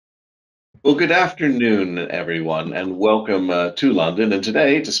Well, good afternoon, everyone, and welcome to London. And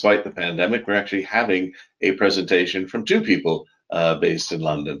today, despite the pandemic, we're actually having a presentation from two people based in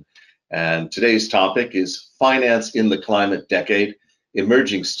London. And today's topic is Finance in the Climate Decade,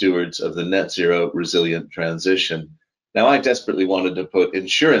 Emerging Stewards of the Net Zero Resilient Transition. Now, I desperately wanted to put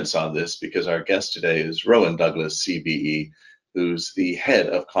insurance on this because our guest today is Rowan Douglas, CBE, who's the head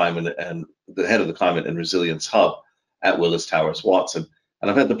of the Climate and Resilience Hub at Willis Towers Watson. And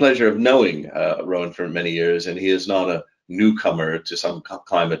I've had the pleasure of knowing Rowan for many years, and he is not a newcomer to some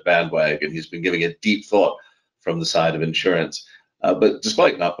climate bandwagon. He's been giving it deep thought from the side of insurance. But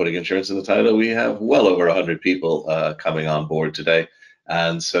despite not putting insurance in the title, we have well over 100 people coming on board today.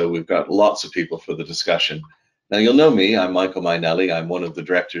 And so we've got lots of people for the discussion. Now, you'll know me. I'm Michael Mainelli. I'm one of the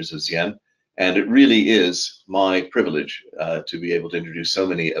directors of Zien. And it really is my privilege to be able to introduce so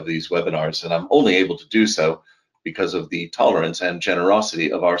many of these webinars. And I'm only able to do so because of the tolerance and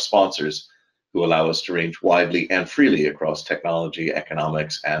generosity of our sponsors who allow us to range widely and freely across technology,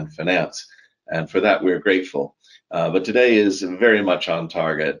 economics, and finance. And for that, we're grateful. But today is very much on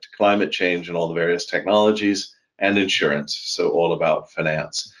target: climate change and all the various technologies, and insurance, so all about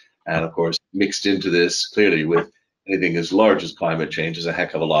finance. And of course, mixed into this clearly with anything as large as climate change is a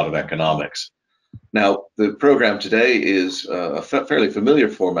heck of a lot of economics. Now, the program today is a fairly familiar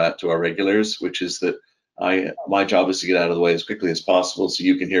format to our regulars, which is that my job is to get out of the way as quickly as possible so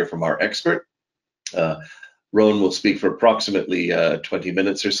you can hear from our expert. Rowan will speak for approximately 20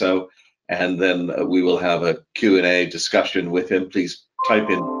 minutes or so, and then we will have a Q&A discussion with him. Please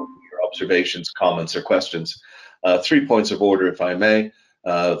type in your observations, comments, or questions. 3 points of order, if I may.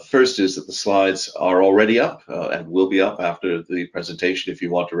 First is that the slides are already up and will be up after the presentation if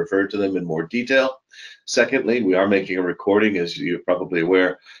you want to refer to them in more detail. Secondly, we are making a recording, as you're probably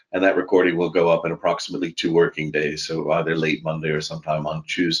aware, and that recording will go up in approximately 2 working days, so either late Monday or sometime on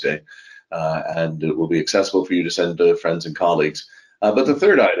Tuesday. And it will be accessible for you to send to friends and colleagues. But the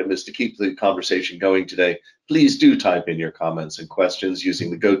third item is to keep the conversation going today. Please do type in your comments and questions using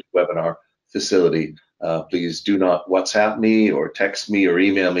the GoToWebinar facility. Please do not WhatsApp me or text me or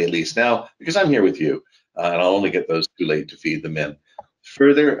email me, at least now, because I'm here with you, and I'll only get those too late to feed them in.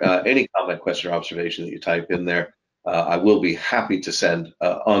 Further, any comment, question, or observation that you type in there, I will be happy to send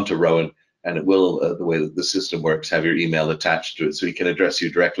on to Rowan, and it will, the way that the system works, have your email attached to it so he can address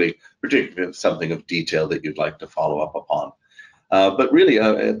you directly, particularly if something of detail that you'd like to follow up upon. But really,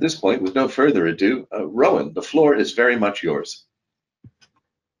 at this point, with no further ado, Rowan, the floor is very much yours.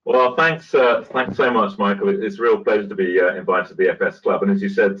 Well, thanks so much, Michael. It's a real pleasure to be invited to the FS Club. And as you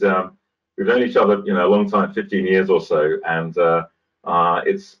said, we've known each other, a long time, 15 years or so, and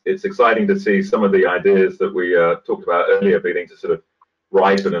it's exciting to see some of the ideas that we talked about earlier beginning to sort of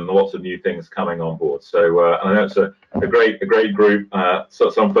ripen, and lots of new things coming on board. So I know it's a great group. So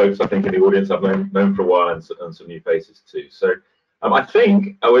some folks I think in the audience I've known for a while, and some new faces too. So I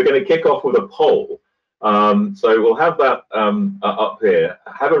think we're going to kick off with a poll. So we'll have that up here.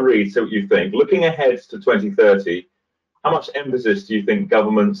 Have a read, see what you think. Looking ahead to 2030, how much emphasis do you think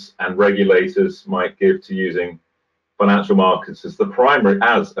governments and regulators might give to using financial markets as a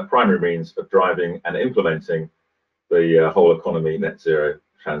primary means of driving and implementing the whole economy net zero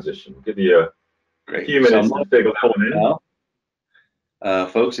transition? I'll give you a few minutes to figure that one in.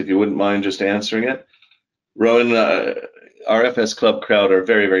 Folks, if you wouldn't mind just answering it. Rowan, our FS Club crowd are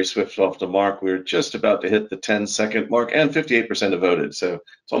very, very swift off the mark. We're just about to hit the 10-second mark, and 58% have voted, so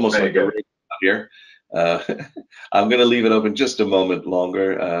it's almost like a race here. I'm going to leave it open just a moment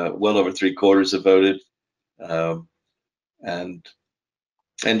longer. Well over 3/4 have voted, and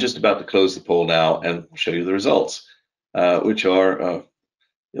just about to close the poll now and show you the results, which are,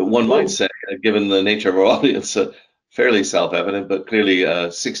 one might say, given the nature of our audience, fairly self-evident, but clearly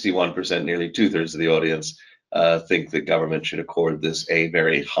 61%, nearly 2/3 of the audience, think that government should accord this a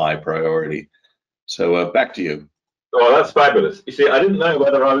very high priority. So back to you. Oh, that's fabulous. You see, I didn't know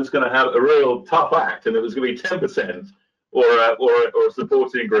whether I was going to have a real tough act and it was going to be 10% or a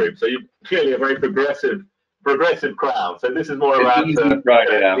supporting group. So you're clearly a very progressive crowd. So this is more about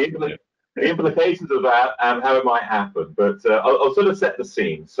the implications of that and how it might happen. But I'll sort of set the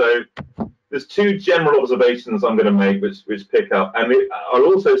scene. So there's 2 general observations I'm going to make which pick up. And I'll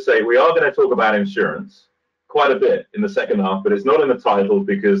also say we are going to talk about insurance quite a bit in the second half, but it's not in the title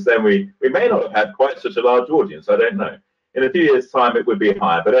because then we may not have had quite such a large audience. I don't know. In a few years' time, it would be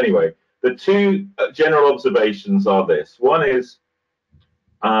higher. But anyway, the 2 general observations are this. One is,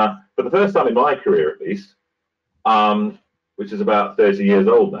 for the first time in my career at least, which is about 30 years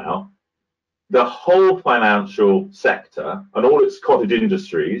old now, the whole financial sector and all its cottage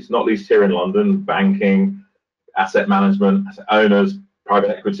industries, not least here in London, banking, asset management, asset owners, private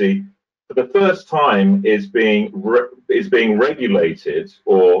equity, for the first time is being regulated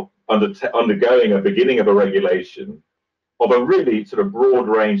or undergoing a beginning of a regulation of a really sort of broad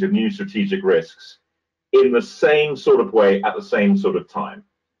range of new strategic risks in the same sort of way at the same sort of time.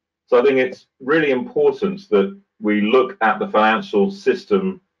 So I think it's really important that we look at the financial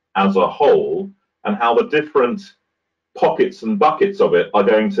system as a whole and how the different pockets and buckets of it are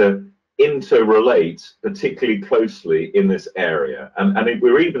going to interrelate particularly closely in this area. And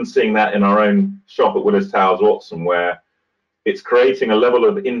we're even seeing that in our own shop at Willis Towers Watson, where it's creating a level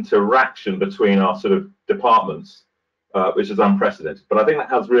of interaction between our sort of departments, which is unprecedented. But I think that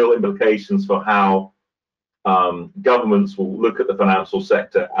has real implications for how governments will look at the financial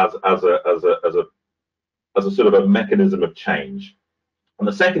sector as a sort of a mechanism of change. And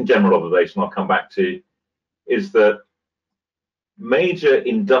the second general observation I'll come back to is that major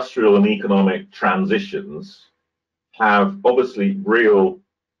industrial and economic transitions have obviously real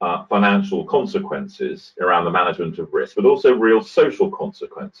financial consequences around the management of risk, but also real social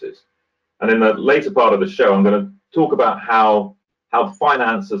consequences. And in the later part of the show, I'm going to talk about how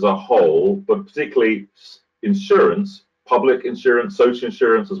finance as a whole, but particularly insurance, public insurance, social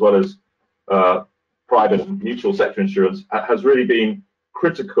insurance, as well as private and mutual sector insurance, has really been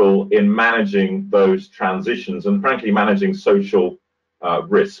critical in managing those transitions and frankly managing social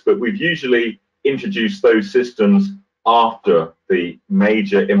risks. But we've usually introduced those systems after the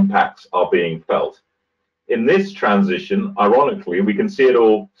major impacts are being felt. In this transition, ironically, we can see it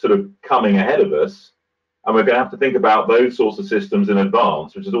all sort of coming ahead of us, and we're going to have to think about those sorts of systems in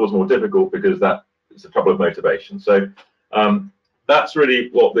advance, which is always more difficult because that is a trouble of motivation. So that's really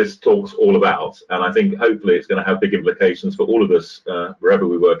what this talk's all about, and I think hopefully it's going to have big implications for all of us wherever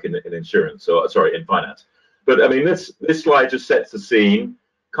we work in insurance, or sorry, in finance. But I mean, this slide just sets the scene.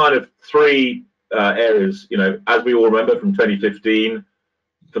 Kind of three areas, you know, as we all remember from 2015,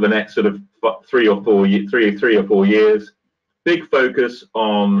 for the next sort of 3 or 4 years, big focus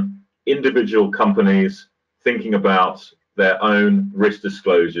on individual companies thinking about their own risk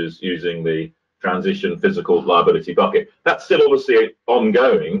disclosures using the transition physical liability bucket. That's still obviously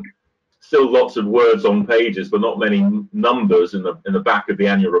ongoing, still lots of words on pages, but not many numbers in the back of the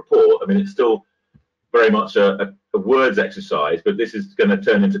annual report. I mean, it's still very much a words exercise, but this is going to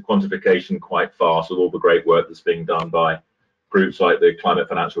turn into quantification quite fast with all the great work that's being done by groups like the Climate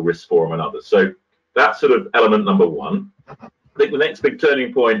Financial Risk Forum and others. So that's sort of element number one. I think the next big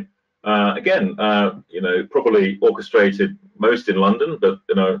turning point, again, you know, probably orchestrated most in London, but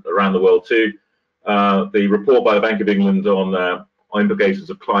you know, around the world too, the report by the Bank of England on implications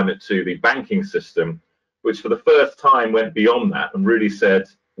of climate to the banking system, which for the first time went beyond that and really said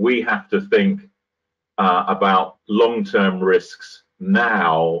we have to think about long-term risks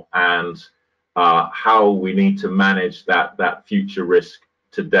now and how we need to manage that future risk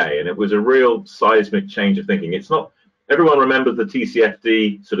today. And it was a real seismic change of thinking. It's not, everyone remembers the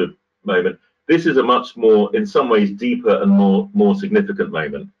TCFD sort of moment. This is a much more, in some ways, deeper and more significant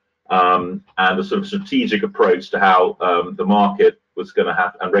moment, and a sort of strategic approach to how the market was going to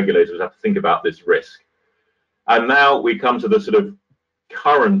have, and regulators have to think about this risk. And now we come to the sort of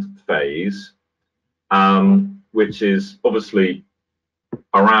current phase, which is obviously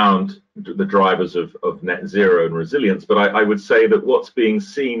around the drivers of net zero and resilience. But I would say that what's being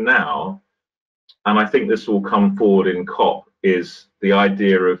seen now, and I think this will come forward in COP, is the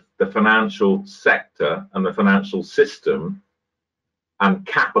idea of the financial sector and the financial system and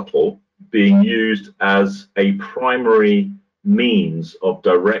capital being used as a primary means of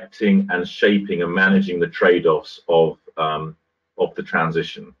directing and shaping and managing the trade-offs of the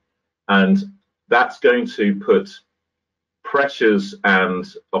transition. And that's going to put pressures and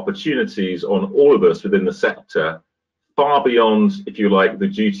opportunities on all of us within the sector, far beyond, if you like, the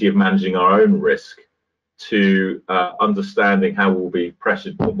duty of managing our own risk, to understanding how we'll be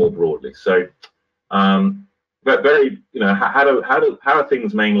pressured more broadly. So, but very, you know, how are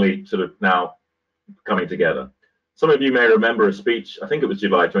things mainly sort of now coming together? Some of you may remember a speech, I think it was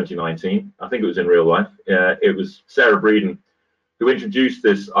July 2019, I think it was in real life. It was Sarah Breeden who introduced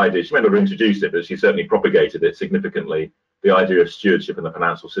this idea. She may not have introduced it, but she certainly propagated it significantly, the idea of stewardship in the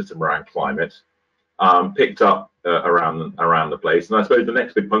financial system around climate, picked up around the place. And I suppose the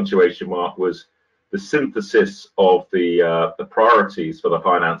next big punctuation mark was the synthesis of the priorities for the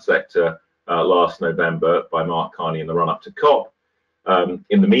finance sector last November by Mark Carney in the run-up to COP.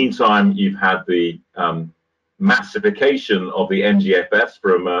 In the meantime, you've had the massification of the NGFS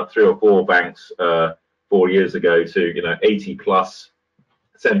from 3 or 4 banks 4 years ago to 80 plus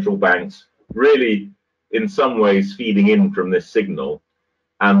central banks, really in some ways feeding in from this signal.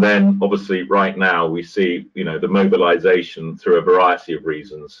 And then obviously right now we see the mobilization through a variety of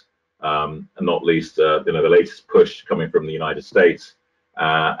reasons and not least, the latest push coming from the United States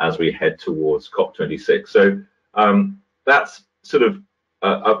as we head towards COP26. So that's sort of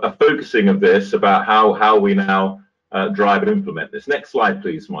a focusing of this about how we now drive and implement this. Next slide,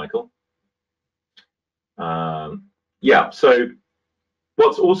 please, Michael. Yeah, so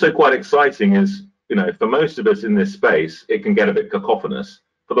what's also quite exciting is, for most of us in this space, it can get a bit cacophonous.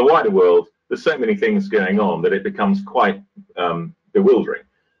 For the wider world, there's so many things going on that it becomes quite bewildering.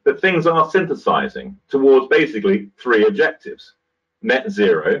 But things are synthesizing towards basically 3 objectives. Net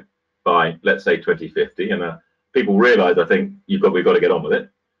zero by, let's say, 2050, and people realize, I think, we've got to get on with it.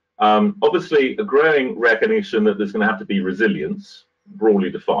 Obviously, a growing recognition that there's going to have to be resilience,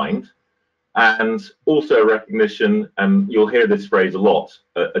 broadly defined, and also recognition, and you'll hear this phrase a lot,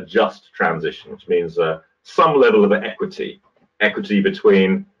 a just transition, which means some level of equity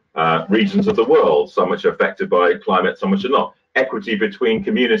between regions of the world, some which are affected by climate, some which are not. Equity between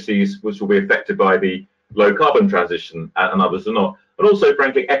communities which will be affected by the low carbon transition and others are not. And also,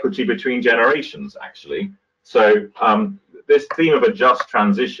 frankly, equity between generations, actually. So this theme of a just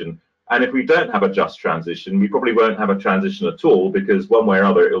transition, and if we don't have a just transition, we probably won't have a transition at all, because one way or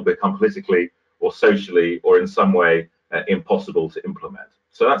other, it'll become politically or socially or in some way impossible to implement.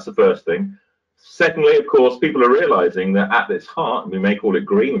 So that's the first thing. Secondly, of course, people are realizing that at its heart, we may call it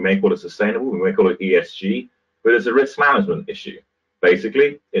green, we may call it sustainable, we may call it ESG, but it's a risk management issue.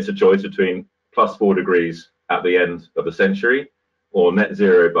 Basically, it's a choice between +4 degrees at the end of the century, or net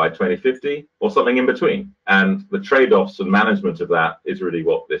zero by 2050, or something in between. And the trade-offs and management of that is really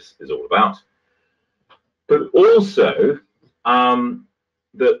what this is all about. But also,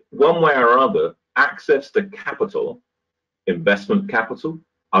 that one way or other, access to capital, investment capital,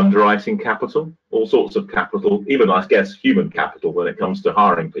 underwriting capital, all sorts of capital, even, I guess, human capital when it comes to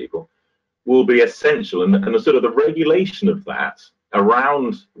hiring people, will be essential. And the sort of the regulation of that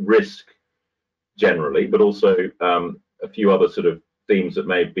around risk generally, but also a few other sort of themes that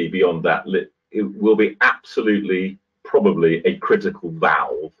may be beyond that, it will be absolutely probably a critical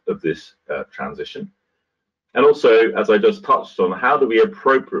valve of this transition. And also, as I just touched on, how do we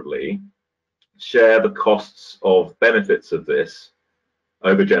appropriately share the costs of benefits of this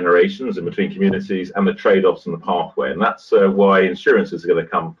over generations and between communities, and the trade-offs and the pathway? And that's why insurance is going to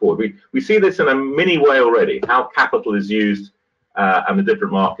come forward. We see this in a mini way already, how capital is used and the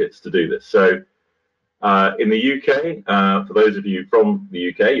different markets to do this. So in the UK, for those of you from the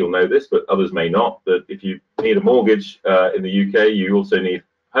UK, you'll know this, but others may not, that if you need a mortgage in the UK, you also need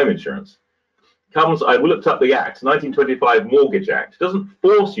home insurance. I looked up the Act, 1925 Mortgage Act. It doesn't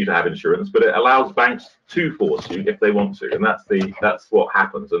force you to have insurance, but it allows banks to force you if they want to, and that's what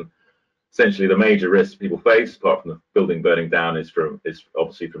happens. And essentially, the major risks people face, apart from the building burning down, is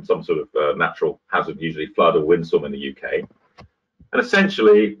obviously from some sort of natural hazard, usually flood or windstorm in the UK. And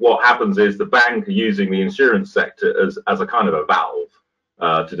essentially, what happens is the bank are using the insurance sector as a kind of a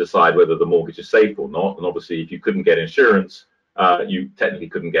valve to decide whether the mortgage is safe or not. And obviously, if you couldn't get insurance, you technically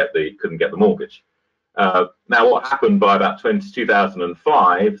couldn't get the mortgage. Now, what happened by about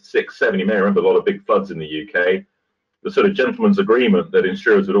 2005, 6, 7, you may remember a lot of big floods in the UK. The sort of gentleman's agreement that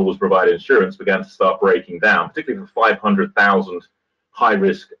insurers would always provide insurance began to start breaking down, particularly for 500,000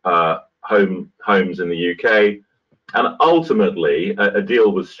 high-risk homes in the UK. And ultimately, a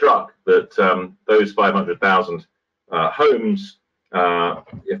deal was struck that those 500,000 homes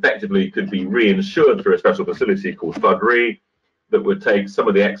effectively could be reinsured through a special facility called Flood Re, that would take some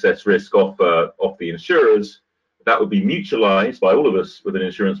of the excess risk off the insurers. That would be mutualised by all of us with an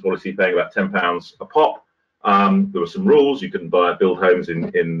insurance policy paying about £10 a pop. There were some rules. You couldn't build homes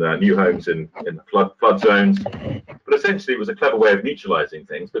in new homes in the flood zones. But essentially, it was a clever way of mutualising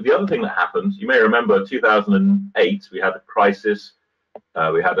things. But the other thing that happened, you may remember 2008, we had a crisis.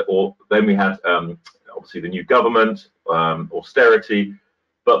 Then we had obviously the new government, austerity.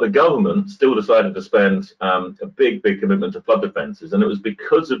 But the government still decided to spend a big commitment to flood defences, and it was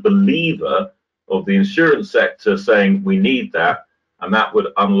because of the lever of the insurance sector saying we need that, and that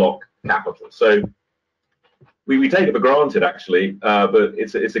would unlock capital. So we take it for granted, actually, but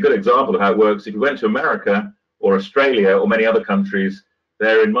it's a good example of how it works. If you went to America or Australia or many other countries,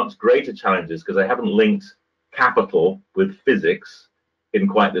 they're in much greater challenges because they haven't linked capital with physics in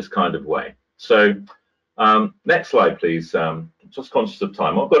quite this kind of way. So next slide, please. Just conscious of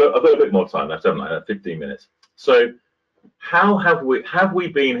time. I've got a bit more time left, haven't I? 15 minutes. So how have we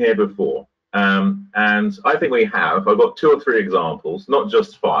been here before? And I think we have. I've got 2 or 3 examples, not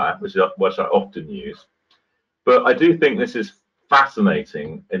just fire, which I often use, but I do think this is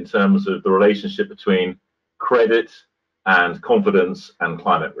fascinating in terms of the relationship between credit and confidence and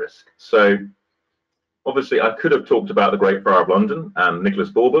climate risk. So obviously, I could have talked about the Great Fire of London and Nicholas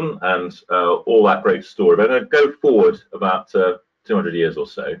Bourbon and all that great story, but I'm going to go forward about 200 years or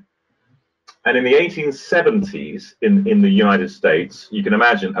so. And in the 1870s in the United States, you can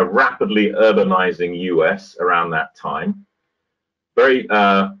imagine a rapidly urbanizing US around that time.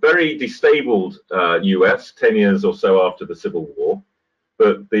 Very destabled US 10 years or so after the Civil War,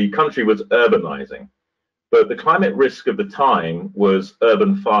 but the country was urbanizing. But the climate risk of the time was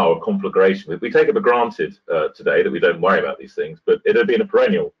urban fire or conflagration. We take it for granted today that we don't worry about these things, but it had been a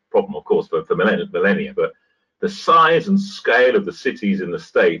perennial problem, of course, for millennia. But the size and scale of the cities in the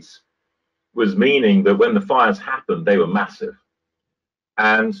States was meaning that when the fires happened, they were massive.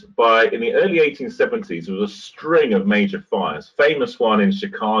 And in the early 1870s, there was a string of major fires. Famous one in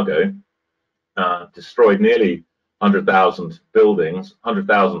Chicago, destroyed nearly 100,000 buildings,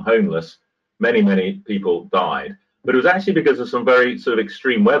 100,000 homeless. Many people died, but it was actually because of some very sort of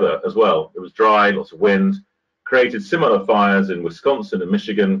extreme weather as well. It was dry, lots of wind, created similar fires in Wisconsin and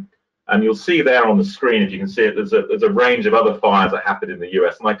Michigan. And you'll see there on the screen, if you can see it, there's a range of other fires that happened in the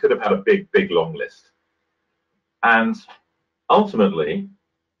US, and I could have had a big long list. And ultimately,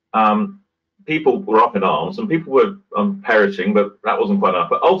 people were up in arms and people were perishing, but that wasn't quite enough.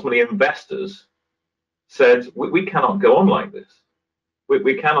 But ultimately, investors said, we cannot go on like this.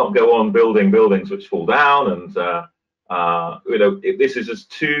 We cannot go on building buildings which fall down, and this is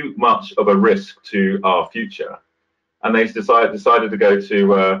just too much of a risk to our future. And they decided to go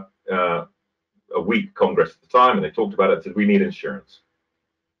to a weak Congress at the time, and they talked about it and said, we need insurance.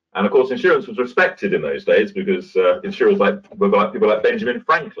 And of course, insurance was respected in those days because insurers were like people like Benjamin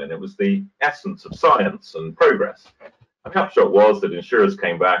Franklin. It was the essence of science and progress. And the upshot was that insurers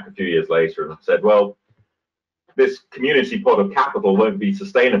came back a few years later and said, well, this community pot of capital won't be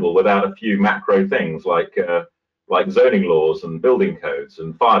sustainable without a few macro things like zoning laws and building codes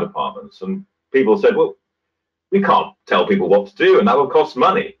and fire departments. And people said, well, we can't tell people what to do, and that will cost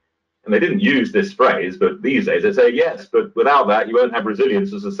money. And they didn't use this phrase, but these days they say, yes, but without that, you won't have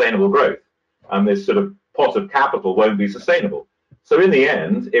resilience or sustainable growth. And this sort of pot of capital won't be sustainable. So in the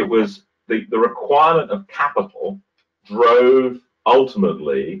end, it was the requirement of capital drove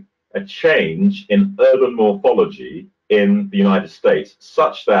ultimately a change in urban morphology in the United States,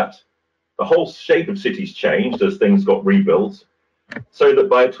 such that the whole shape of cities changed as things got rebuilt, so that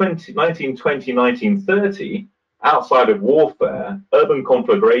by 1920, 1930, outside of warfare, urban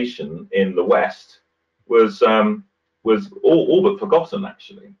conflagration in the West was all but forgotten,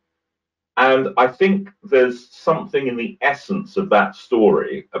 actually. And I think there's something in the essence of that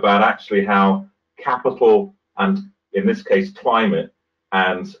story about actually how capital and, in this case, climate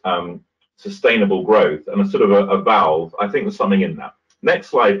and sustainable growth and a sort of a valve. I think there's something in that. Next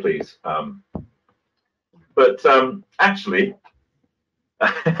slide, please. Actually,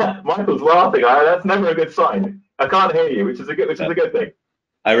 Michael's laughing. That's never a good sign. I can't hear you, which is a good thing.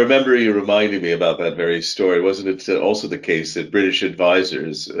 I remember you reminding me about that very story. Wasn't it also the case that British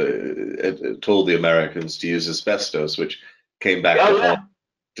advisors told the Americans to use asbestos, which came back to haunt?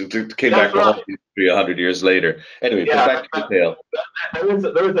 Came back to haunt history 100 years later. Anyway, back to the tale.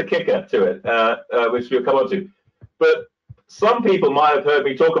 There is a kicker to it, which we'll come on to. But some people might have heard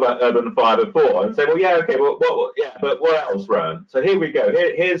me talk about urban fire before and say, well, yeah, okay, well, but what else, Rowan? So here we go.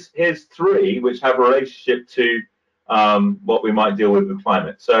 Here's three which have a relationship to what we might deal with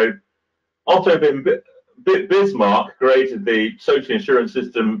climate. So Otto Bismarck created the social insurance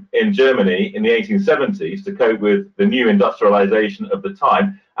system in Germany in the 1870s to cope with the new industrialization of the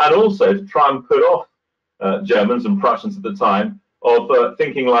time, and also to try and put off Germans and Prussians at the time of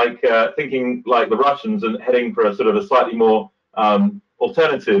thinking like the Russians and heading for a sort of a slightly more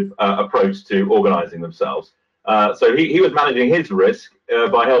alternative approach to organizing themselves. So he was managing his risk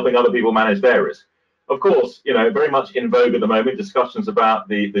by helping other people manage their risk. Of course, very much in vogue at the moment, discussions about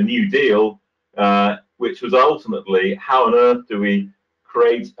the New Deal, which was ultimately how on earth do we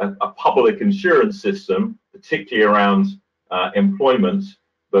create a public insurance system, particularly around employment,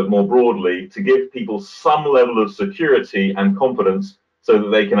 but more broadly, to give people some level of security and confidence so that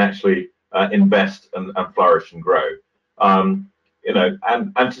they can actually invest and flourish and grow. And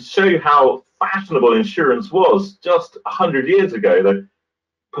to show you how fashionable insurance was just 100 years ago, the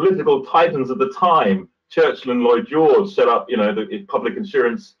political titans of the time, Churchill and Lloyd George, set up, the Public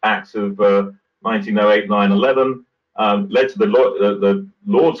Insurance Acts of 1908, 9, 11, led to the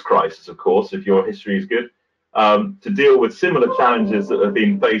Lord's crisis, of course, if your history is good, to deal with similar challenges that have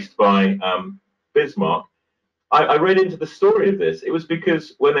been faced by Bismarck. I read into the story of this. It was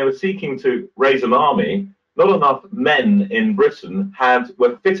because when they were seeking to raise an army, not enough men in Britain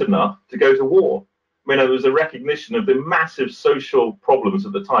were fit enough to go to war. I mean, there was a recognition of the massive social problems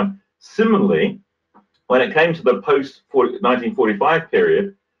at the time. Similarly, when it came to the post-1945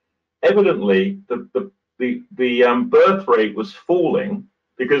 period, evidently the birth rate was falling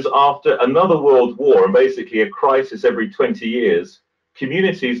because after another world war and basically a crisis every 20 years,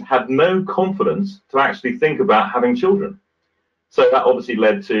 communities had no confidence to actually think about having children. So that obviously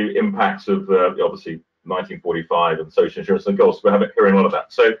led to impacts of obviously 1945 and social insurance, and of course we're hearing a lot of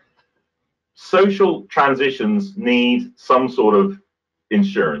that. So social transitions need some sort of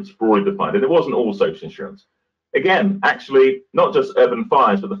insurance, broadly defined, and it wasn't all social insurance. Again, actually, not just urban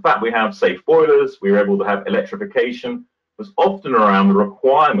fires, but the fact we have safe boilers, we were able to have electrification, was often around the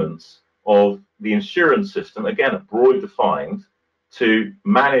requirements of the insurance system, again, broadly defined, to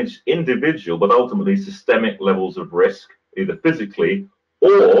manage individual but ultimately systemic levels of risk, either physically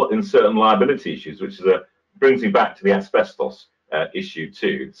or in certain liability issues, which is brings me back to the asbestos issue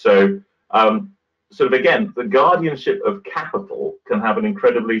too. So sort of again, the guardianship of capital can have an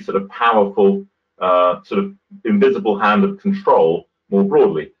incredibly sort of powerful sort of invisible hand of control more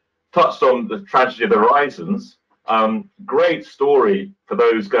broadly. Touched on the tragedy of the Horizons. Great story for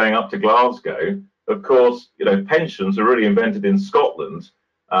those going up to Glasgow. Of course, you know, pensions were really invented in Scotland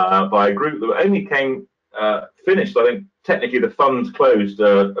by a group that only came finished. I think technically the fund closed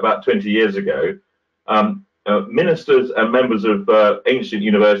about 20 years ago. Ministers and members of ancient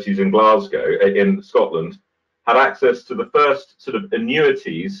universities in Glasgow, in Scotland, had access to the first sort of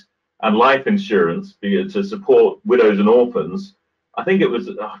annuities and life insurance to support widows and orphans. I think it was,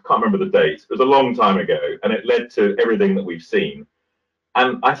 I can't remember the date, it was a long time ago, and it led to everything that we've seen.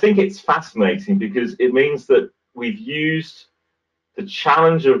 And I think it's fascinating because it means that we've used the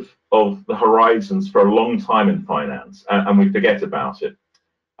challenge of the horizons for a long time in finance, and we forget about it.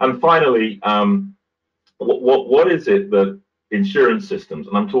 And finally, what is it that insurance systems,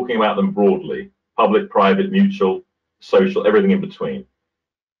 and I'm talking about them broadly, public, private, mutual, social, everything in between,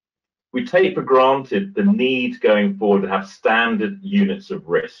 we take for granted the need going forward to have standard units of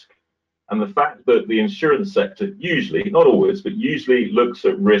risk. And the fact that the insurance sector usually, not always, but usually looks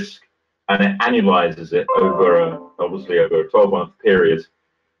at risk and it annualizes it over obviously over a 12-month period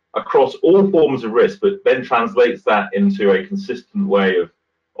across all forms of risk, but then translates that into a consistent way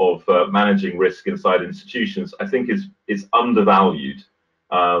of managing risk inside institutions, I think is undervalued.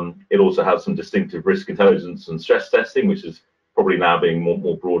 It also has some distinctive risk intelligence and stress testing, which is probably now being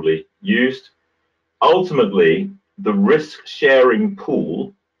more broadly used. Ultimately, the risk sharing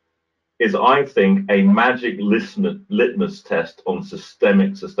pool is, I think, a magic litmus test on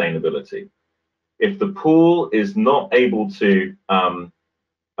systemic sustainability. If the pool is not able to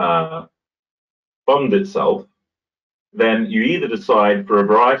fund itself, then you either decide for a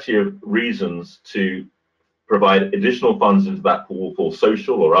variety of reasons to provide additional funds into that pool for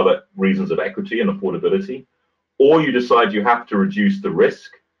social or other reasons of equity and affordability, or you decide you have to reduce the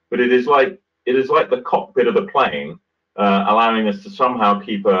risk. But it is like the cockpit of the plane, allowing us to somehow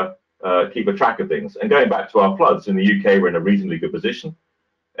keep a track of things. And going back to our floods in the UK, we're in a reasonably good position.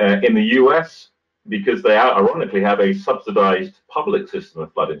 In the US, because they ironically have a subsidized public system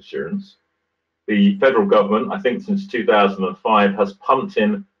of flood insurance, the federal government, I think since 2005, has pumped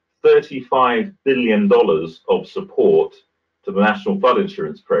in $35 billion of support to the National Flood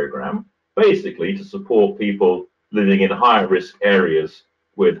Insurance Program, basically to support people living in higher risk areas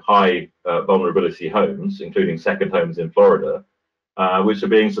with high vulnerability homes, including second homes in Florida, which are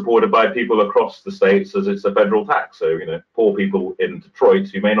being supported by people across the states as it's a federal tax. So, you know, poor people in Detroit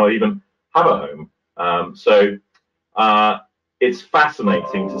who may not even have a home. It's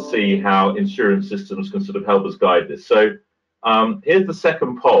fascinating to see how insurance systems can sort of help us guide this. So here's the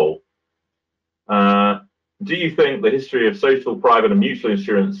second poll. Do you think the history of social, private and mutual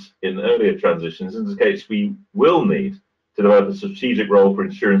insurance in earlier transitions indicates we will need to develop a strategic role for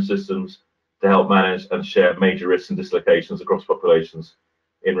insurance systems to help manage and share major risks and dislocations across populations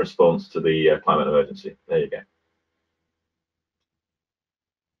in response to the climate emergency? There you go.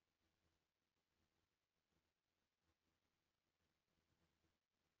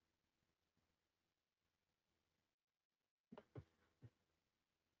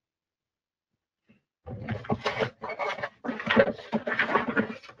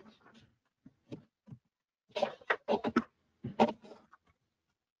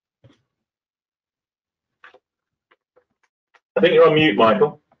 I think you're on mute,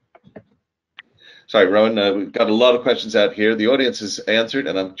 Michael. Sorry, Rowan, we've got a lot of questions out here. The audience has answered,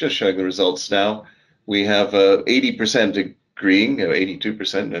 and I'm just showing the results now. We have 80% agreeing,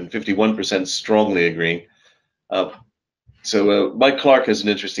 82%, and 51% strongly agreeing. So Mike Clark has an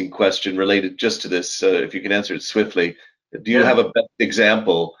interesting question related just to this. If you can answer it swiftly, do you have a best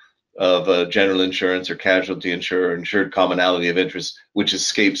example of general insurance or casualty insurer insured commonality of interest which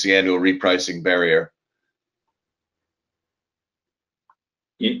escapes the annual repricing barrier?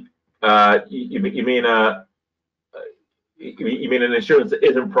 You mean you mean an insurance that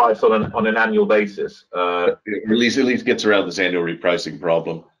isn't priced on an annual basis? At least gets around this annual repricing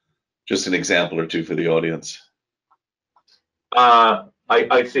problem. Just an example or two for the audience.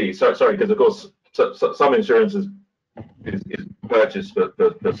 I see. Sorry, because of course some insurance is purchased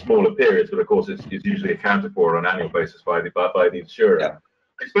for smaller periods, but of course it's usually accounted for on an annual basis by the insurer. Yeah.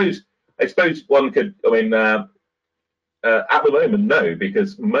 I suppose one could. I mean, at the moment, no,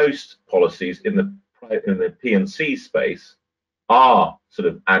 because most policies in the P&C space are sort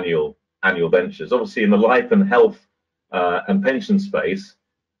of annual ventures. Obviously, in the life and health and pension space,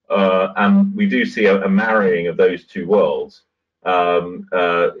 and we do see a marrying of those two worlds.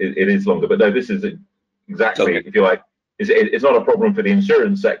 It is longer, but no, this is exactly, if you like, it's not a problem for the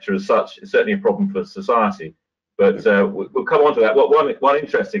insurance sector as such. It's certainly a problem for society. But we'll come on to that. One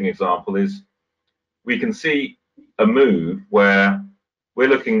interesting example is we can see a move where we're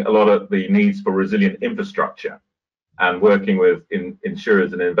looking a lot at the needs for resilient infrastructure and working with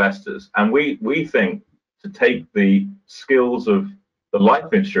insurers and investors. And we think to take the skills of the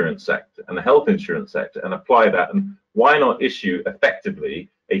life insurance sector and the health insurance sector and apply that, and why not issue effectively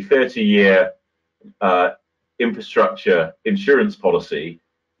a 30-year infrastructure insurance policy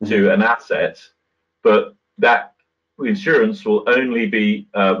to an asset, but that insurance will only be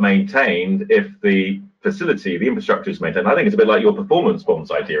maintained if the facility, the infrastructure is maintained. I think it's a bit like your performance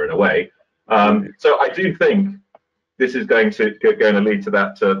bonds idea in a way. So I do think this is going to lead to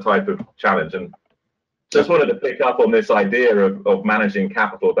that type of challenge. And just wanted to pick up on this idea of managing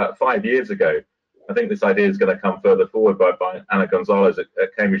capital. About 5 years ago, I think this idea is going to come further forward by Ana Gonzalez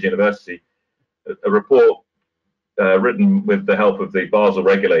at Cambridge University. A report written with the help of the Basel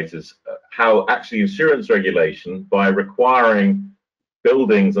regulators, how actually insurance regulation, by requiring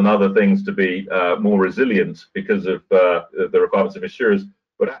buildings and other things to be more resilient because of the requirements of insurers,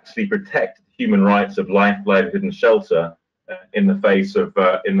 would actually protect human rights of life, livelihood, and shelter in the face of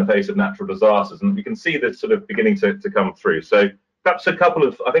natural disasters. And we can see this sort of beginning to come through. So perhaps a couple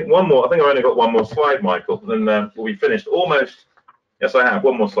of, I think one more. I think I've only got one more slide, Michael. Then we'll be finished. Almost. Yes, I have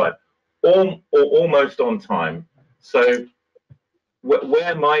one more slide. Almost on time. So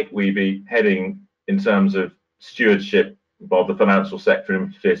where might we be heading in terms of stewardship of the financial sector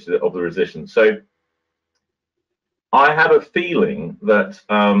and of the resistance? So I have a feeling that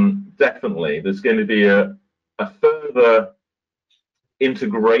definitely there's going to be a further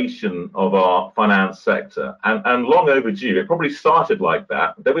integration of our finance sector, and long overdue. It probably started like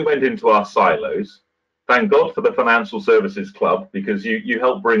that. Then we went into our silos. Thank God for the Financial Services Club, because you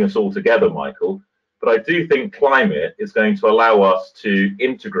helped bring us all together, Michael. But I do think climate is going to allow us to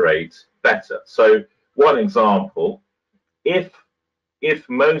integrate better. So one example, if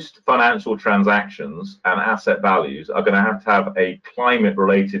most financial transactions and asset values are going to have a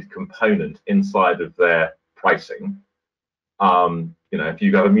climate-related component inside of their pricing, if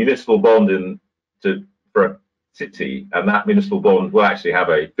you have a municipal bond for a city, and that municipal bond will actually have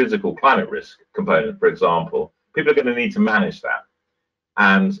a physical climate risk component, for example, people are going to need to manage that.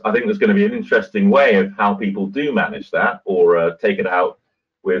 And I think there's going to be an interesting way of how people do manage that, or take it out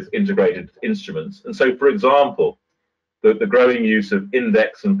with integrated instruments. And so, for example, the growing use of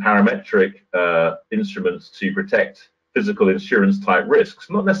index and parametric instruments to protect physical insurance type risks,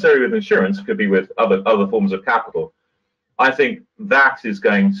 not necessarily with insurance, it could be with other forms of capital. I think that is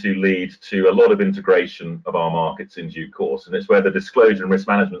going to lead to a lot of integration of our markets in due course, and it's where the disclosure and risk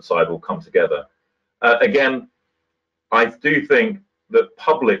management side will come together. Again, I do think that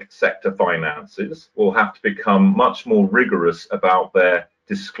public sector finances will have to become much more rigorous about their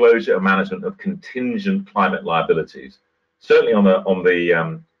disclosure and management of contingent climate liabilities. Certainly on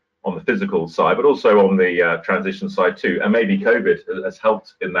the physical side, but also on the transition side too. And maybe COVID has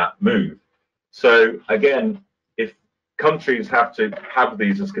helped in that move. So again, if countries have to have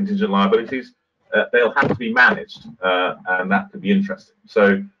these as contingent liabilities, they'll have to be managed, and that could be interesting.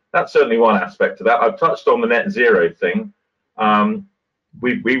 So that's certainly one aspect of that. I've touched on the net zero thing.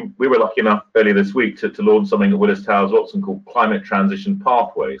 We were lucky enough earlier this week to launch something at Willis Towers Watson called Climate Transition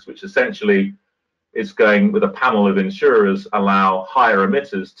Pathways, which essentially is going with a panel of insurers, allow higher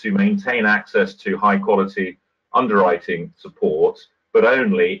emitters to maintain access to high quality underwriting support, but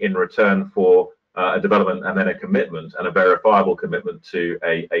only in return for a development and then a commitment, and a verifiable commitment to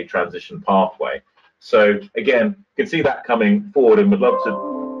a transition pathway. So again, you can see that coming forward, and would love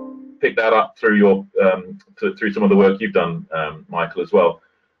to pick that up through your through some of the work you've done, Michael, as well.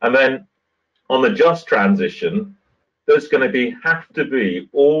 And then on the just transition, there's going to have to be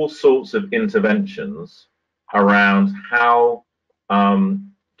all sorts of interventions around how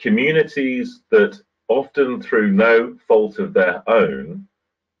communities that often through no fault of their own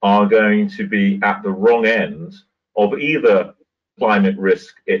are going to be at the wrong end of either climate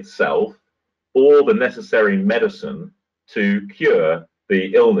risk itself or the necessary medicine to cure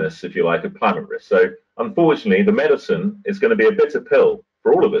the illness, if you like, of climate risk. So unfortunately, the medicine is going to be a bitter pill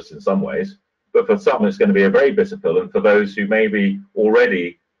for all of us in some ways, but for some it's going to be a very bitter pill, and for those who may be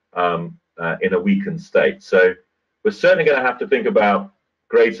already in a weakened state. So we're certainly going to have to think about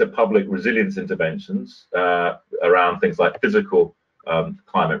greater public resilience interventions around things like physical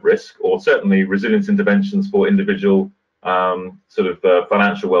climate risk, or certainly resilience interventions for individual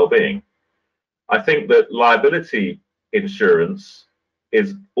financial well-being. I think that liability insurance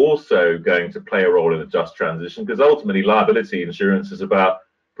is also going to play a role in a just transition, because ultimately liability insurance is about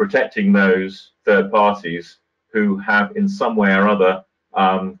protecting those third parties who have in some way or other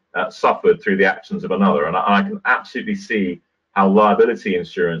suffered through the actions of another. And I can absolutely see how liability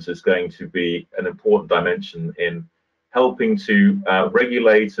insurance is going to be an important dimension in helping to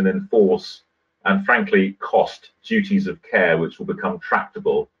regulate and enforce and frankly cost duties of care which will become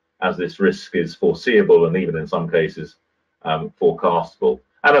tractable as this risk is foreseeable and even in some cases forecastable.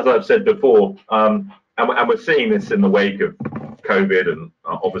 And as I've said before, and we're seeing this in the wake of COVID and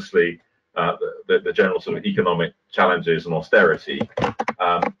obviously the general sort of economic challenges and austerity,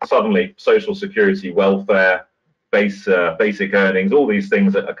 suddenly social security, welfare, basic earnings, all these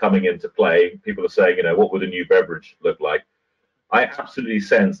things that are coming into play. People are saying, you know, what would a new beverage look like? I absolutely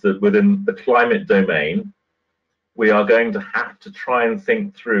sense that within the climate domain, we are going to have to try and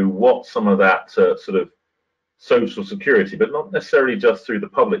think through what some of that sort of social security, but not necessarily just through the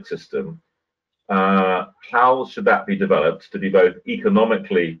public system, how should that be developed to be both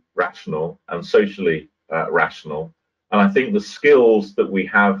economically rational and socially rational? And I think the skills that we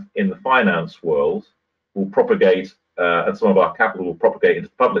have in the finance world will propagate, and some of our capital will propagate into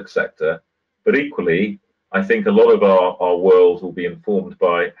the public sector, but equally, I think a lot of our world will be informed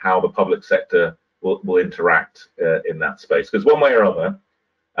by how the public sector will interact in that space. Because one way or other,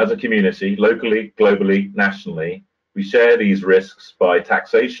 as a community, locally, globally, nationally, we share these risks by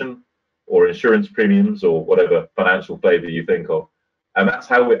taxation or insurance premiums or whatever financial flavor you think of, and that's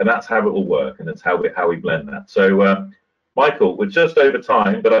how it will work, and it's how we blend that. So, Michael, we're just over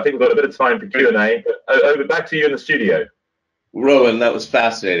time, but I think we've got a bit of time for Q&A. Over back to you in the studio. Rowan, that was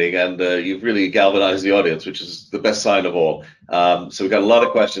fascinating, and you've really galvanized the audience, which is the best sign of all. So we've got a lot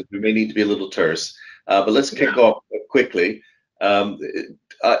of questions. We may need to be a little terse, but let's kick off quickly.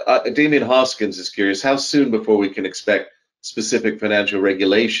 Damien Hoskins is curious, how soon before we can expect specific financial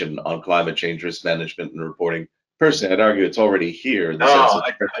regulation on climate change risk management and reporting? Personally, I'd argue it's already here in the sense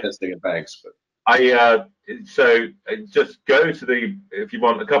of testing at banks. But so just go to the, if you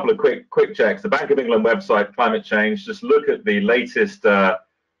want a couple of quick checks, the Bank of England website, climate change, just look at the latest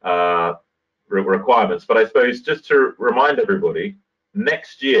requirements. But I suppose just to remind everybody,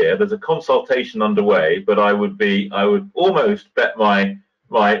 next year there's a consultation underway, but I would almost bet my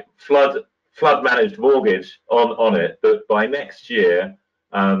flood managed mortgage on it that by next year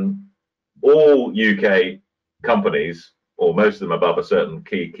all UK companies, or most of them above a certain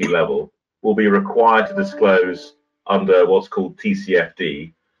key level, will be required to disclose under what's called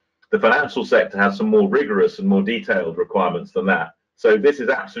TCFD. The financial sector has some more rigorous and more detailed requirements than that. So this is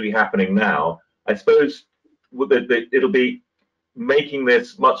absolutely happening now. I suppose it'll be making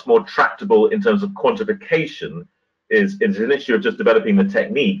this much more tractable in terms of quantification is an issue of just developing the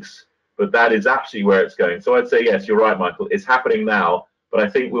techniques, but that is actually where it's going. So I'd say, yes, you're right, Michael, it's happening now, but I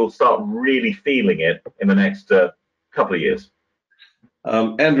think we'll start really feeling it in the next couple of years.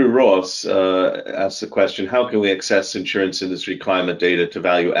 Andrew Ross asks the question, how can we access insurance industry climate data to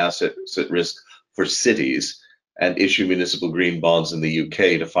value assets at risk for cities and issue municipal green bonds in the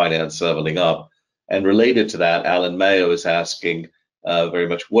UK to finance leveling up? And related to that, Alan Mayo is asking very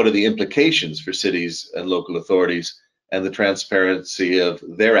much, what are the implications for cities and local authorities and the transparency of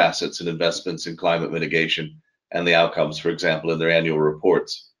their assets and investments in climate mitigation and the outcomes, for example, in their annual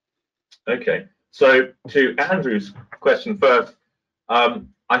reports? Okay, so to Andrew's question first,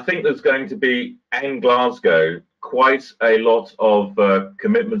 I think there's going to be, in Glasgow, quite a lot of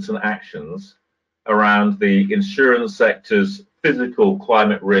commitments and actions around the insurance sector's physical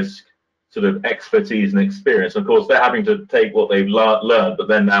climate risk sort of expertise and experience. Of course, they're having to take what they've learned, but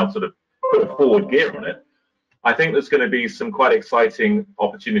then now sort of put a forward gear on it. I think there's going to be some quite exciting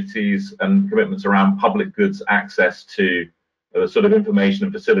opportunities and commitments around public goods access to the sort of information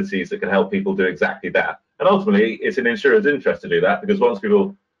and facilities that can help people do exactly that. And ultimately, it's in insurers' interest to do that, because once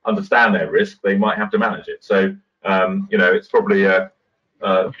people understand their risk, they might have to manage it. So, you know, it's probably a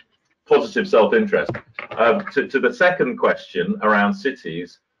positive self-interest. To the second question around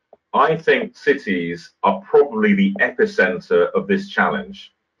cities, I think cities are probably the epicenter of this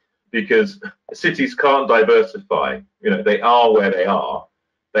challenge. because cities can't diversify. They are where they are.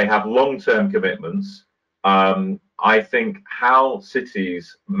 They have long-term commitments. I think how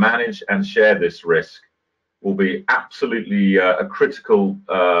cities manage and share this risk will be absolutely a critical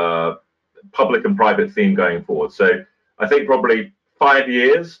public and private theme going forward. So I think probably 5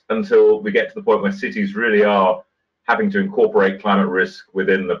 years until we get to the point where cities really are having to incorporate climate risk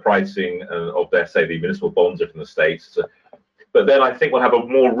within the pricing of their, say, the municipal bonds from the states. So, but then I think we'll have a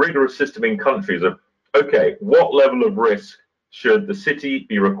more rigorous system in countries of, okay, what level of risk should the city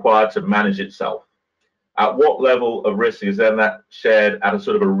be required to manage itself? At what level of risk is then that shared at a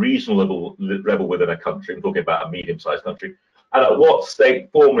sort of a regional level within a country? I'm talking about a medium-sized country. And at what state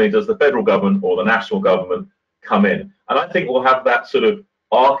formally does the federal government or the national government come in? And I think we'll have that sort of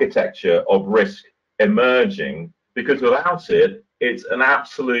architecture of risk emerging, because without it, it's an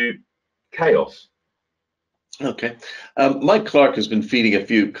absolute chaos. Okay. Mike Clark has been feeding a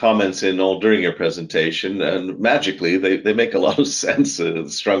few comments in all during your presentation, and magically they make a lot of sense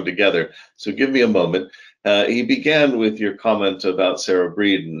strung together. So give me a moment. He began with your comment about Sarah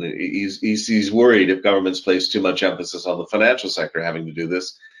Breeden. He's worried if governments place too much emphasis on the financial sector having to do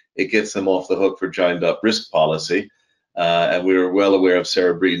this, it gets them off the hook for joined up risk policy. And we were well aware of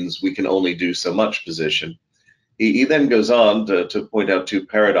Sarah Breeden's "we can only do so much" position. He then goes on to point out two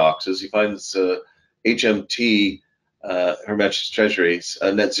paradoxes. He finds HMT, Her Majesty's Treasury's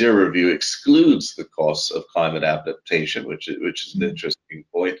net zero review excludes the costs of climate adaptation, which is an interesting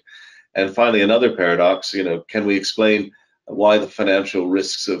point. And finally, another paradox, can we explain why the financial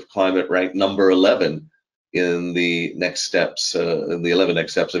risks of climate rank number 11 in the next steps, in the 11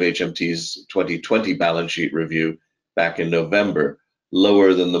 next steps of HMT's 2020 balance sheet review back in November,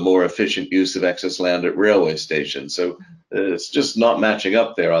 lower than the more efficient use of excess land at railway stations? So it's just not matching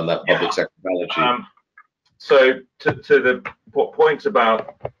up there on that public sector balance sheet. So to the point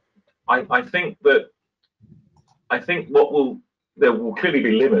about, I think there will clearly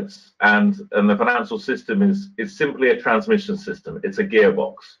be limits, and the financial system is simply a transmission system. It's a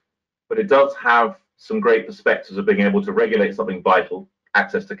gearbox, but it does have some great perspectives of being able to regulate something vital,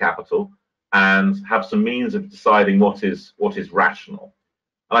 access to capital, and have some means of deciding what is rational.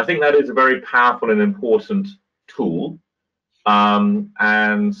 And I think that is a very powerful and important tool,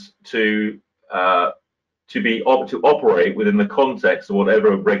 and to operate within the context of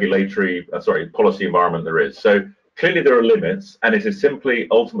whatever regulatory policy environment there is. So clearly there are limits, and it is simply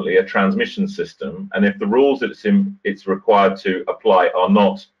ultimately a transmission system. And if the rules that it's required to apply are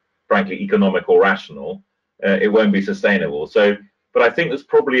not, frankly, economic or rational, it won't be sustainable. So, but I think there's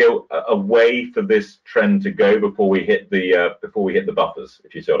probably a way for this trend to go before we hit the buffers,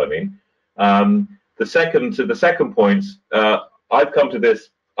 if you see what I mean. The second point, I've come to this.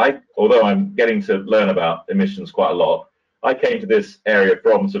 Although I'm getting to learn about emissions quite a lot, I came to this area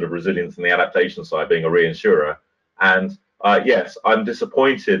from sort of resilience and the adaptation side, being a reinsurer. And yes, I'm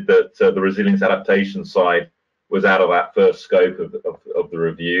disappointed that the resilience adaptation side was out of that first scope of the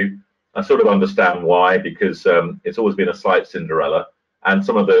review. I sort of understand why, because it's always been a slight Cinderella, and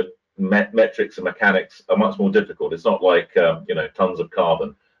some of the metrics and mechanics are much more difficult. It's not like tons of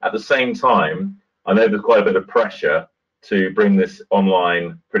carbon. At the same time, I know there's quite a bit of pressure to bring this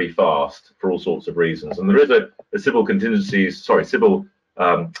online pretty fast for all sorts of reasons. And there is a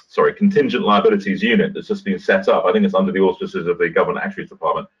contingent liabilities unit that's just been set up. I think it's under the auspices of the Government Actuaries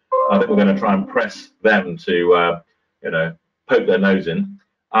Department. I think we're going to try and press them to, poke their nose in.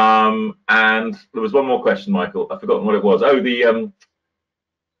 And there was one more question, Michael. I've forgotten what it was. Oh, the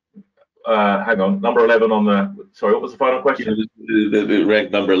hang on, number 11 on the. Sorry, what was the final question? The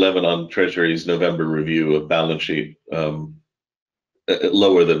rank number 11 on Treasury's November review of balance sheet,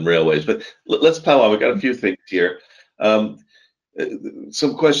 lower than railways. But let's plow on. We've got a few things here.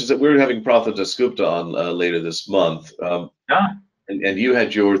 Some questions that we're having Pratha Dasgupta on later this month. And you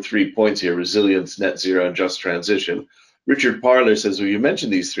had your 3 points here: resilience, net zero, and just transition. Richard Parler says, well, you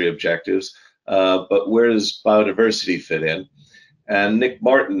mentioned these three objectives, but where does biodiversity fit in? And Nick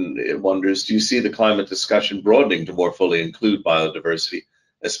Martin wonders, do you see the climate discussion broadening to more fully include biodiversity,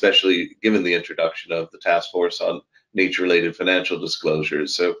 especially given the introduction of the task force on nature-related financial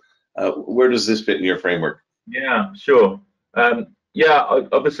disclosures? So where does this fit in your framework? Yeah, sure.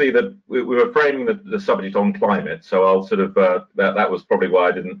 Obviously we were framing the subject on climate, so I'll sort of, that was probably why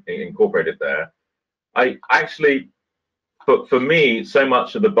I didn't incorporate it there. I actually, for me, so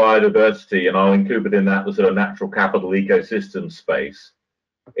much of the biodiversity, and I'll include within that the sort of natural capital ecosystem space,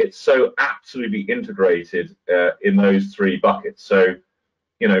 it's so absolutely integrated in those three buckets. So,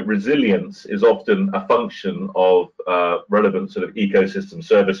 resilience is often a function of relevant sort of ecosystem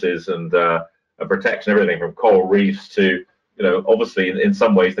services and protection, everything from coral reefs to obviously in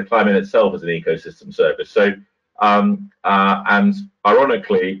some ways the climate itself is an ecosystem service. So and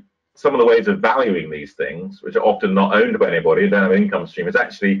ironically, some of the ways of valuing these things, which are often not owned by anybody and don't have an income stream, is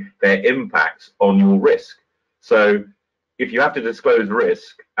actually their impact on your risk. So if you have to disclose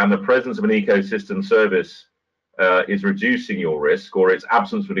risk and the presence of an ecosystem service is reducing your risk, or its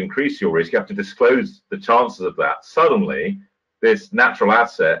absence would increase your risk, you have to disclose the chances of that. Suddenly, this natural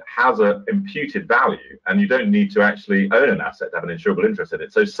asset has an imputed value, and you don't need to actually own an asset to have an insurable interest in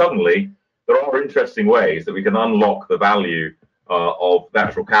it. So suddenly, there are interesting ways that we can unlock the value of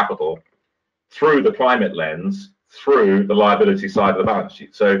natural capital through the climate lens, through the liability side of the balance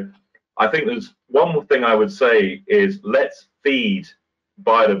sheet. So I think there's one thing I would say is let's feed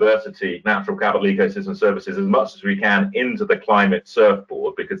biodiversity, natural capital, ecosystem services as much as we can into the climate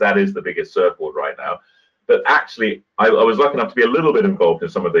surfboard, because that is the biggest surfboard right now. But actually, I was lucky enough to be a little bit involved in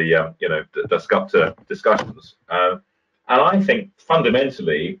some of the discussions, and I think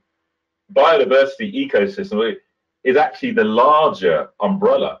fundamentally, biodiversity ecosystem is actually the larger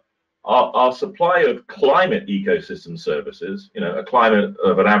umbrella. Our supply of climate ecosystem services, a climate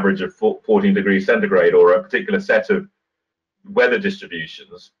of an average of 14 degrees centigrade, or a particular set of weather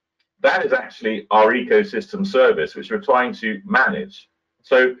distributions, that is actually our ecosystem service, which we're trying to manage.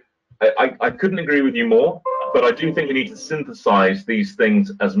 So I couldn't agree with you more, but I do think we need to synthesize these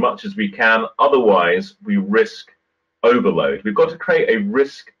things as much as we can. Otherwise, we risk overload. We've got to create a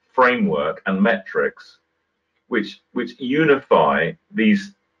risk framework and metrics which unify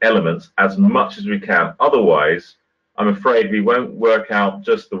these elements as much as we can. Otherwise, I'm afraid we won't work out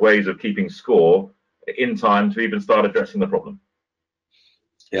just the ways of keeping score in time to even start addressing the problem.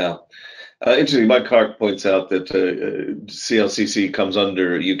 Yeah. Interesting. Mike Clark points out that CLCC comes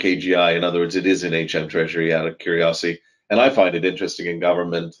under UKGI. In other words, it is in HM Treasury, out of curiosity. And I find it interesting in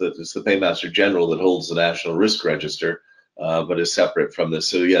government that it's the Paymaster General that holds the National Risk Register, but is separate from this.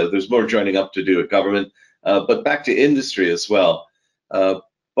 So yeah, there's more joining up to do at government. But back to industry as well. Bob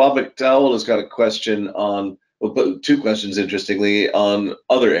McDowell has got a question on, well, two questions, interestingly, on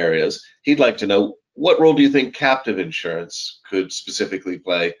other areas. He'd like to know, what role do you think captive insurance could specifically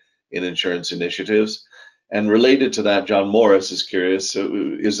play in insurance initiatives? And related to that, John Morris is curious,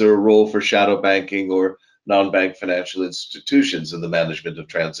 is there a role for shadow banking or non-bank financial institutions in the management of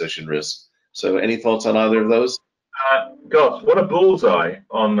transition risk? So any thoughts on either of those? Gosh, what a bullseye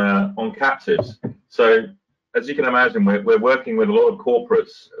on captives. So as you can imagine, we're working with a lot of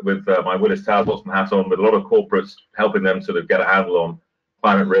corporates, with my Willis Towers Watson hat on, with a lot of corporates, helping them sort of get a handle on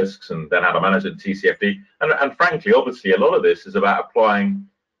climate risks and then how to manage it in TCFD. And frankly, obviously, a lot of this is about applying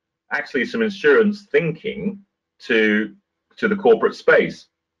actually some insurance thinking to the corporate space.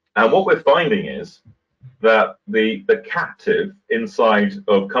 And what we're finding is that the captive inside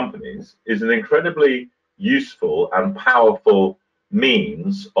of companies is an incredibly useful and powerful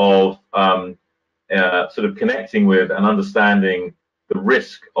means of sort of connecting with and understanding the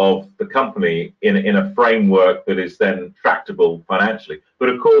risk of the company in a framework that is then tractable financially. But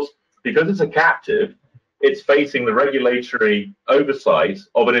of course, because it's a captive, it's facing the regulatory oversight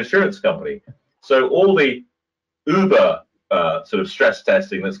of an insurance company. So all the uber sort of stress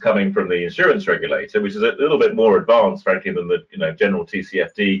testing that's coming from the insurance regulator, which is a little bit more advanced, frankly, than the general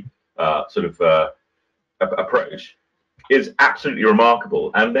TCFD approach, is absolutely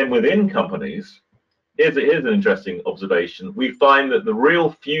remarkable. And then within companies, here's an interesting observation. We find that the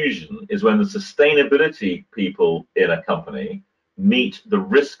real fusion is when the sustainability people in a company meet the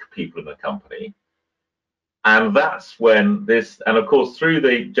risk people in a company. And that's when this, and of course, through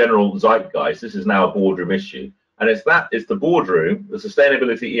the general zeitgeist, this is now a boardroom issue. And it's the boardroom, the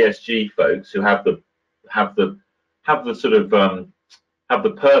sustainability ESG folks who have the sort of have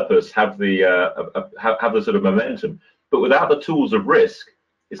the purpose, have the sort of momentum, but without the tools of risk,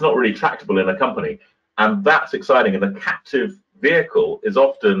 it's not really tractable in a company. And that's exciting. And the captive vehicle is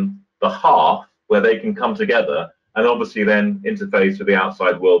often the hearth where they can come together and obviously then interface with the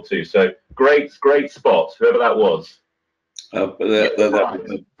outside world too. So great spot, whoever that was. Bob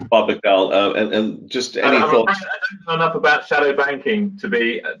McDowell, and just any thoughts? I don't know enough about shadow banking to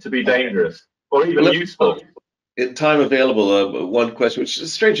be dangerous or even useful. In time available, one question, which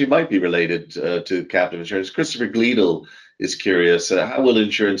strangely might be related to captive insurance. Christopher Gleedle is curious, how will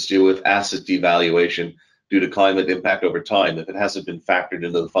insurance deal with asset devaluation due to climate impact over time if it hasn't been factored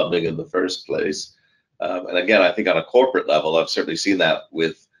into the funding in the first place? And again, I think on a corporate level, I've certainly seen that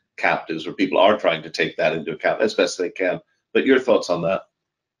with captives where people are trying to take that into account as best they can. But your thoughts on that?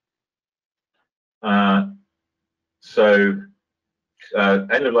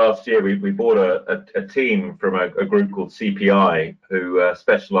 End of last year, we bought a team from a group called CPI who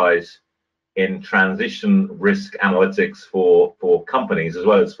specialize in transition risk analytics for companies as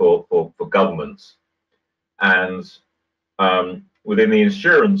well as for governments. And within the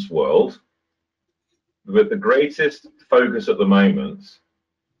insurance world, the greatest focus at the moment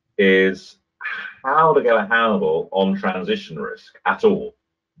is how to get a handle on transition risk at all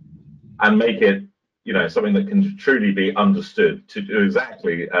and make it, something that can truly be understood to do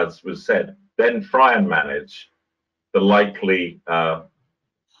exactly as was said, then try and manage the likely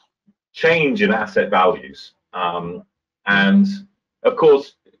change in asset values. And of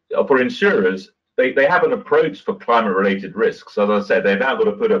course, for insurers, they have an approach for climate-related risks. As I said, they've now got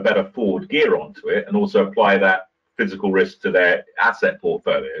to put a better forward gear onto it and also apply that physical risk to their asset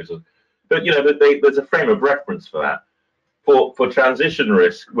portfolios. But there's a frame of reference for that. For transition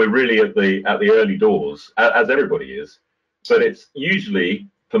risk, we're really at the early doors, as everybody is. But it's usually,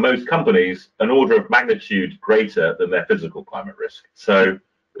 for most companies, an order of magnitude greater than their physical climate risk. So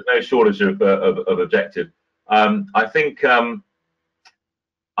there's no shortage of objective. I think in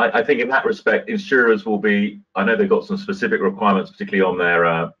that respect, insurers will be. I know they've got some specific requirements, particularly on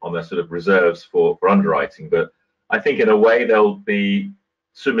their sort of reserves for underwriting. But I think in a way they'll be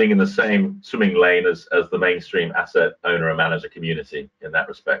swimming in the same swimming lane as the mainstream asset owner and manager community in that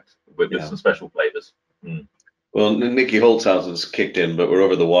respect, with some special flavors. Mm. Well, Nikki Holtzhausen's kicked in, but we're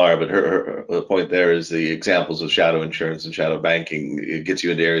over the wire. But her point there is the examples of shadow insurance and shadow banking. It gets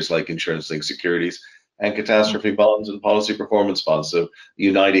you into areas like insurance-linked securities and catastrophe bonds and policy performance bonds. So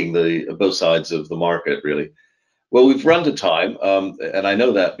uniting both sides of the market, really. Well, we've run to time, and I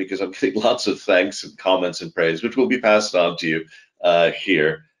know that because I'm getting lots of thanks and comments and praise, which will be passed on to you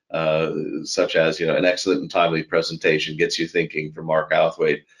here, such as an excellent and timely presentation gets you thinking from Mark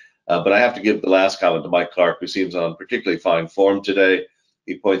Outhwaite. But I have to give the last comment to Mike Clark, who seems on particularly fine form today.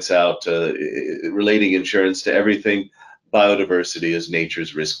 He points out relating insurance to everything, biodiversity is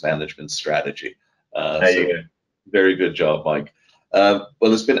nature's risk management strategy. Very good job, Mike. Well,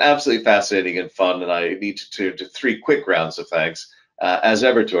 it's been absolutely fascinating and fun, and I need to turn to 3 quick rounds of thanks. As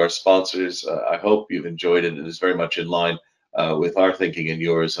ever, to our sponsors. I hope you've enjoyed it, and it's very much in line with our thinking and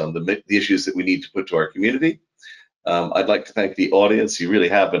yours on the issues that we need to put to our community. I'd like to thank the audience. You really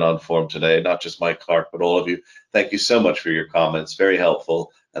have been on form today, not just Mike Clark, but all of you. Thank you so much for your comments, very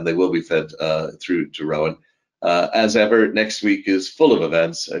helpful, and they will be fed through to Rowan. As ever, next week is full of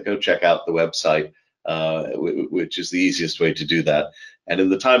events. Go check out the website, which is the easiest way to do that. And in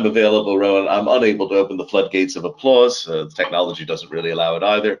the time available, Rowan, I'm unable to open the floodgates of applause. The technology doesn't really allow it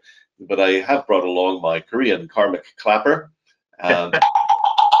either, but I have brought along my Korean karmic clapper,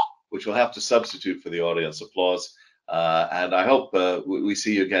 which will have to substitute for the audience applause. And I hope we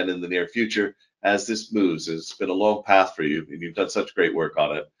see you again in the near future as this moves. It's been a long path for you, and you've done such great work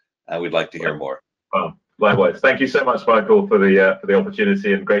on it, and we'd like to hear more. Well, likewise. Thank you so much, Michael, for the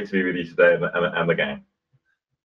opportunity, and great to be with you today and the gang.